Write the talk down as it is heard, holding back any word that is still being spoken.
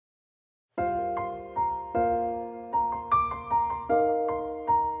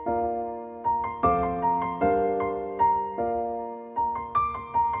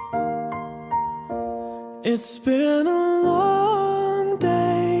It's been a long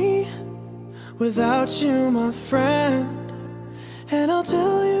day without you, my friend, and I'll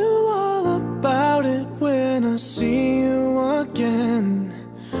tell you all about it when I see you again.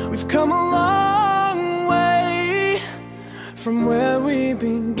 We've come a long way from where we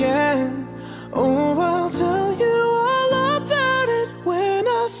began. Oh, I'll tell you all about it when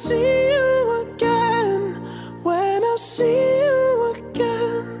I see you again. When I see you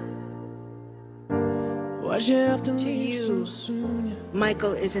again. Why'd you have to leave so soon? Yeah.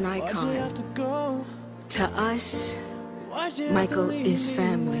 Michael is an icon. Why'd you have to go? To us, Why'd you Michael have to leave is me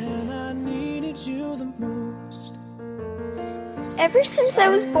family. when I needed you the most? Ever since I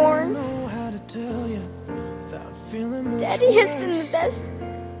was I born, don't know how to tell you without feeling much Daddy has been worse. the best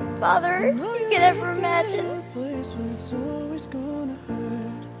father you could ever imagine. A place where it's always gonna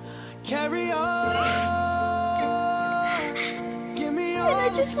hurt. Carry on. Give me all And I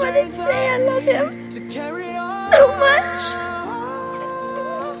the just wanted to strength say I love him need to carry on. so much.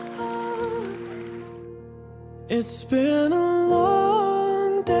 It's been a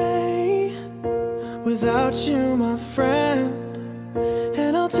long day without you, my friend,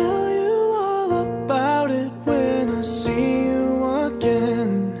 and I'll tell you all about it when I see you again.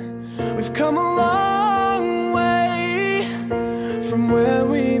 We've come a long way from where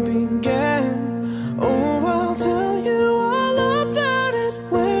we began. Oh, I'll tell you all about it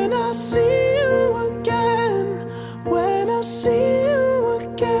when I see you again. When I see you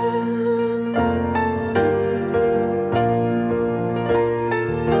again.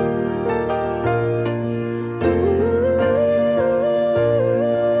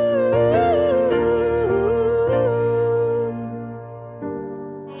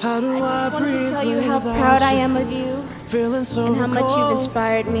 How do I just wanted to breathe tell you how without proud I you? am of you Feeling so and how much you've cold.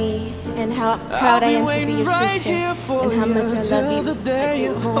 inspired me and how proud I am to be your sister and how much I love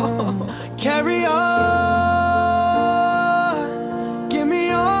you. I do. Carry on. Give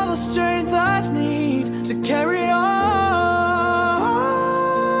me all the strength I need to carry on.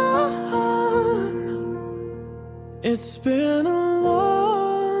 It's been a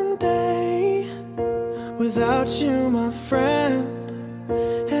long day without you, my friend,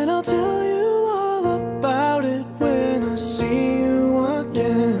 and I'll tell you all about it when I see you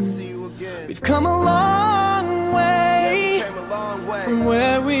again. We've come a long way from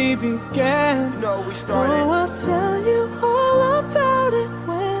where we began. Oh, I'll tell you all about it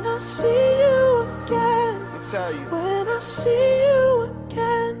when I see you again. When I see you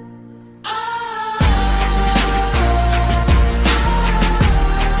again.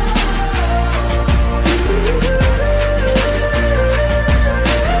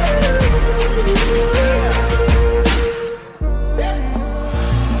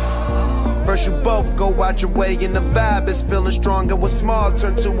 First you both go out your way and the vibe is feeling strong, and what's small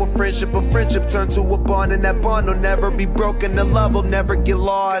turn to a friendship turn to a bond, and that bond will never be broken, the love will never get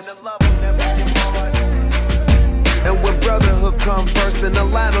lost. And when brotherhood come first, then the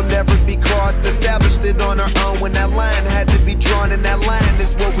line will never be crossed. Established it on our own when that line had to be drawn, and that line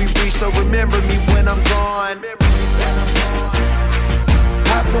is what we reach, so remember me when I'm gone.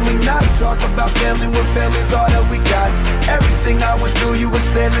 How can we not talk about family when family's all that we got? Everything I went through, you were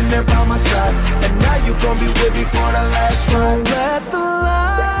standing there by my side, and now you gon' be with me for the last ride. Let the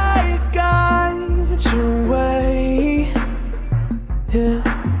light guide your way. Yeah.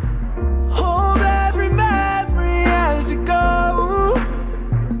 Hold every memory as you go,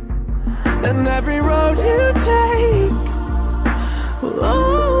 and every road you take will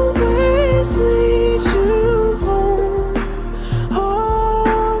always lead you home.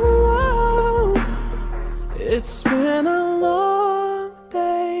 Oh, it's been a long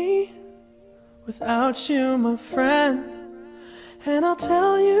day without you, my friend, and I'll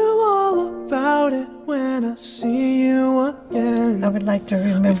tell you all about it when I see you again. I would like to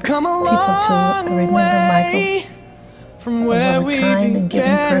remember We've come a people long to remember way Michael from for where what we a kind and giving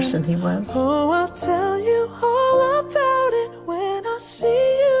began. person he was. Oh, I'll tell